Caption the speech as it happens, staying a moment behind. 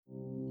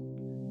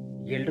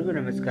ಎಲ್ರಿಗೂ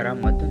ನಮಸ್ಕಾರ.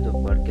 ಮತ್ತೊಂದು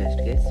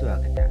ಪಾಡ್ಕಾಸ್ಟ್ಗೆ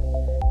ಸ್ವಾಗತ.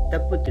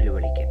 ತಪ್ಪು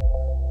ತಿಳುವಳಿಕೆ.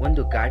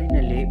 ಒಂದು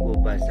ಕಾಡಿನಲ್ಲಿ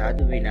ಒಬ್ಬ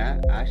ಸಾಧುವಿನ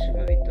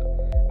ಆಶ್ರಮವಿತ್ತು.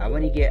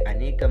 ಅವನಿಗೆ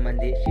ಅನೇಕ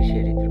ಮಂದಿ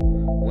ಶಿಷ್ಯರಿದ್ದರು.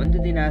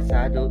 ಒಂದು ದಿನ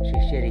ಸಾಧು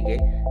ಶಿಷ್ಯರಿಗೆ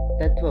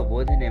ತತ್ವ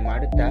ಬೋಧನೆ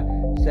ಮಾಡುತ್ತಾ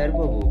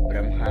ಸರ್ವವು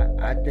ಬ್ರಹ್ಮ,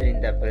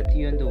 ಆದ್ದರಿಂದ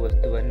ಪ್ರತಿಯೊಂದು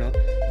ವಸ್ತುವನ್ನು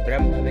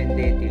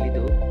ಬ್ರಹ್ಮವೆಂದೇ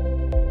ತಿಳಿದು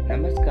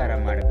ನಮಸ್ಕಾರ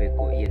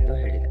ಮಾಡಬೇಕು ಎಂದು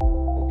ಹೇಳಿದ.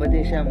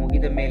 ಉಪದೇಶ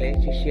ಮುಗಿದ ಮೇಲೆ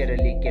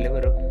ಶಿಷ್ಯರಲ್ಲಿ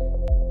ಕೆಲವರು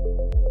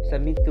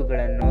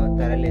ಸಮಿತ್ತುಗಳನ್ನು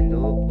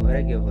ತರಲೆಂದು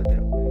ಹೊರಗೆ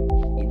ಹೋದರು.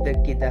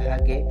 ಇದ್ದಕ್ಕಿದ್ದ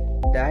ಹಾಗೆ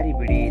ದಾರಿ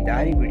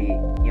ಬಿಡಿ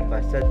ಎಂಬ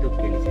ಸದ್ದು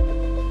ಕೇಳಿಸಿತು.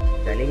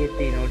 ತಲೆ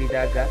ಎತ್ತಿ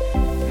ನೋಡಿದಾಗ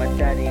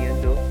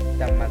ಮದ್ದಾನೆಯೊಂದು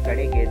ತಮ್ಮ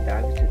ಕಡೆಗೆ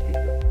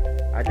ಧಾವಿಸುತ್ತಿತ್ತು.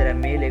 ಅದರ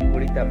ಮೇಲೆ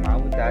ಕುಳಿತ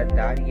ಮಾವುತ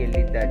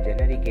ದಾರಿಯಲ್ಲಿದ್ದ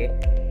ಜನರಿಗೆ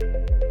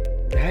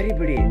ದಾರಿ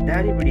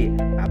ಬಿಡಿ,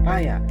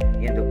 ಅಪಾಯ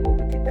ಎಂದು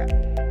ಕೂಗುತ್ತಿದ್ದ.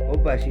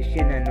 ಒಬ್ಬ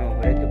ಶಿಷ್ಯನನ್ನು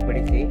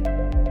ಹೊರತುಪಡಿಸಿ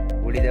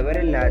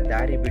ಉಳಿದವರೆಲ್ಲ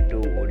ದಾರಿ ಬಿಟ್ಟು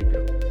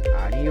ಓಡಿದರು.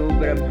 ಆನೆಯೂ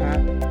ಬ್ರಹ್ಮ,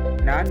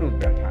 ನಾನು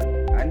ಬ್ರಹ್ಮ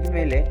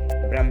ಅಂದಮೇಲೆ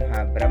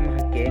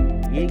ಬ್ರಹ್ಮಕ್ಕೆ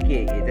ಏಕೆ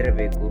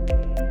ಹೆದರಬೇಕು?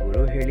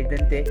 ಗುರು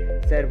ಹೇಳಿದಂತೆ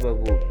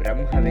ಸರ್ವವು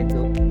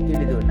ಬ್ರಹ್ಮವೆಂದು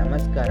ತಿಳಿದು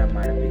ನಮಸ್ಕಾರ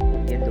ಮಾಡಬೇಕು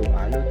ಎಂದು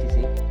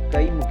ಆಲೋಚಿಸಿ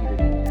ಕೈ ಮುಗಿದು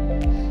ನಿಂತ.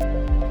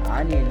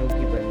 ಆನೆ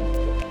ನುಗ್ಗಿ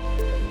ಬಂದಿತು.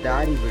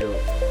 ದಾರಿ ಬಿಡು,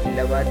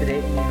 ಇಲ್ಲವಾದರೆ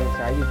ನೀನು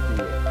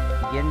ಸಾಯುತ್ತೀಯೆ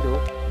ಎಂದು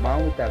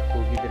ಮಾವುತ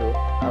ಕೂಗಿದರೂ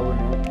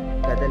ಅವನು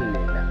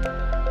ಕದಲಲಿಲ್ಲ.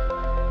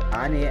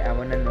 ಆನೆ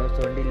ಅವನನ್ನು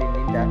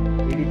ಸೊಂಡಿಲಿನಿಂದ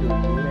ಹಿಡಿದು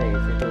ದೂರ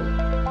ಎಸೆದು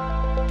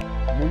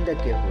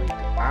ಮುಂದಕ್ಕೆ ಹೋಯಿತು.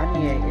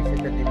 ಆನೆಯ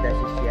ಎಸೆತದಿಂದ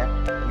ಶಿಷ್ಯ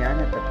ಜ್ಞಾನ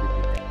ತಪ್ಪಿದ್ದ.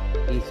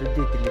 ಈ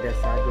ಸುದ್ದಿ ತಿಳಿದ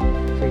ಸಾಧು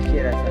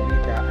ಶಿಷ್ಯರ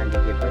ಸಮೇತ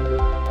ಅಲ್ಲಿಗೆ ಬಂದು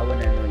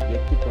ಅವನನ್ನು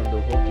ಎತ್ತಿಕೊಂಡು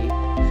ಹೋಗಿ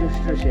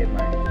ಶುಶ್ರೂಷೆ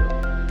ಮಾಡಿದರು.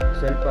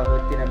 ಸ್ವಲ್ಪ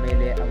ಹೊತ್ತಿನ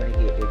ಮೇಲೆ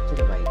ಅವನಿಗೆ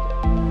ಎಚ್ಚರವಾಯಿತು.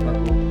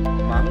 ಮಗು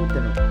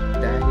ಮಾವುತನು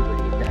ದಾರಿ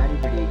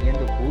ಬಿಡಿ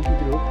ಎಂದು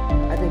ಕೂಗಿದ್ರು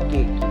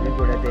ಅದಕ್ಕೆ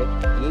ಕಿವಿಗೊಡದೆ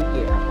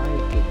ಏಕೆ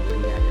ಅಪಾಯಕ್ಕೆ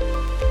ಗುರಿಯಾದ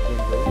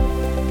ಎಂದು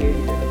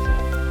ಕೇಳಿದರು.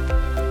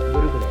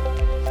 ಗುರುಗಳೇ,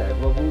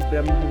 ಸರ್ವವೂ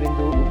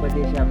ಬ್ರಹ್ಮವೆಂದು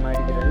ಉಪದೇಶ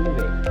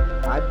ಮಾಡಿದರಲ್ಲವೇ?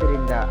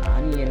 ಆದ್ದರಿಂದ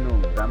ಆನೆಯನ್ನು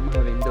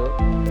ಬ್ರಹ್ಮವೆಂದು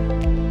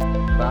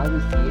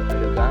ಭಾವಿಸಿ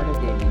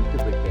ಅಲುಗಾಡದೆ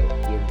ನಿಂತುಬಿಟ್ಟೆ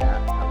ಎಂದ.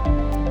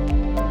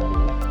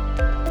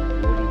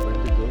 ಓಡಿ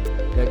ಬಂದುದು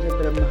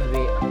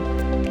ಗಜಬ್ರಹ್ಮವೇ.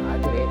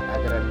 ಆದರೆ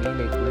ಅದರ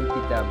ಮೇಲೆ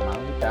ಕುಳಿತಿದ್ದ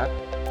ಮಾವುತ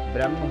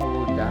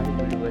ಬ್ರಹ್ಮವು ದಾರಿ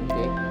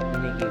ಬಿಡುವಂತೆ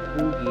ನಿನಗೆ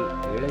ಕೂಗಿ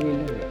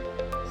ಹೇಳಲಿಲ್ಲವೇ?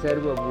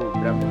 ಸರ್ವವು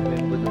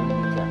ಬ್ರಹ್ಮವೆಂಬುದು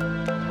ನಿಜ.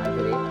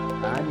 ಆದರೆ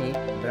ಆನೆ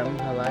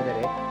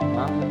ಬ್ರಹ್ಮವಾದರೆ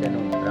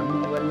ಮಾವುತನು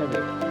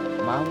ಬ್ರಹ್ಮವಲ್ಲವೇ?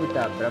 ಮಾವುತ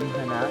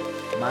ಬ್ರಹ್ಮನ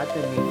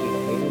ಮಾತನ್ನೇಕೆ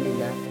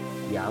ಹೇಳಲಿಲ್ಲ?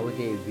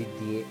 ಯಾವುದೇ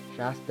ವಿದ್ಯೆ,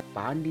 ಶಾಸ್ತ್ರ,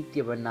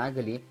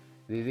 ಪಾಂಡಿತ್ಯವನ್ನಾಗಲಿ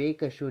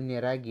ವಿವೇಕ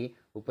ಶೂನ್ಯರಾಗಿ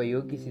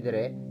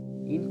ಉಪಯೋಗಿಸಿದರೆ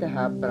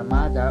ಇಂತಹ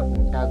ಪ್ರಮಾದ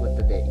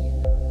ಉಂಟಾಗುತ್ತದೆ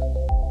ಎಂದು.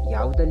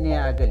 ಯಾವುದನ್ನೇ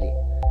ಆಗಲಿ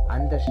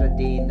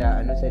ಅಂಧಶ್ರದ್ಧೆಯಿಂದ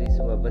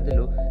ಅನುಸರಿಸುವ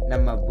ಬದಲು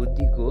ನಮ್ಮ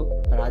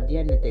ಬುದ್ಧಿಗೂ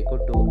ಪ್ರಾಧಾನ್ಯತೆ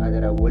ಕೊಟ್ಟು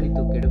ಅದರ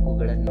ಒಳಿತು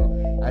ಕೆಡುಕುಗಳನ್ನು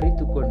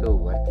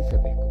ಅರಿತುಕೊಂಡು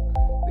ವರ್ತಿಸಬೇಕು.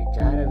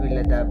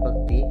 ವಿಚಾರವಿಲ್ಲದ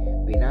ಭಕ್ತಿ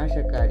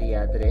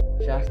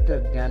ವಿನಾಶಕಾರಿಯಾದರೆ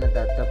ಶಾಸ್ತ್ರಜ್ಞಾನದ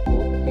ತಪ್ಪು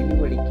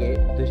ತಿಳುವಳಿಕೆ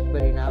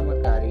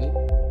ದುಷ್ಪರಿಣಾಮಕಾರಿ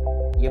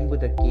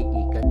ಎಂಬುದಕ್ಕೆ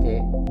ಈ ಕಥೆ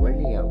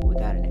ಒಳ್ಳೆಯ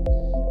ಉದಾಹರಣೆ.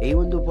 ಈ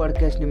ಒಂದು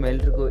ಪಾಡ್ಕಾಸ್ಟ್ ನಿಮ್ಮ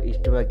ಎಲ್ರಿಗೂ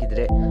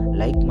ಇಷ್ಟವಾಗಿದ್ದರೆ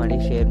ಲೈಕ್ ಮಾಡಿ,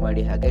 ಶೇರ್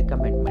ಮಾಡಿ, ಹಾಗೆ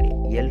ಕಮೆಂಟ್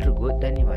ಮಾಡಿ. ಎಲ್ರಿಗೂ ಧನ್ಯವಾದ.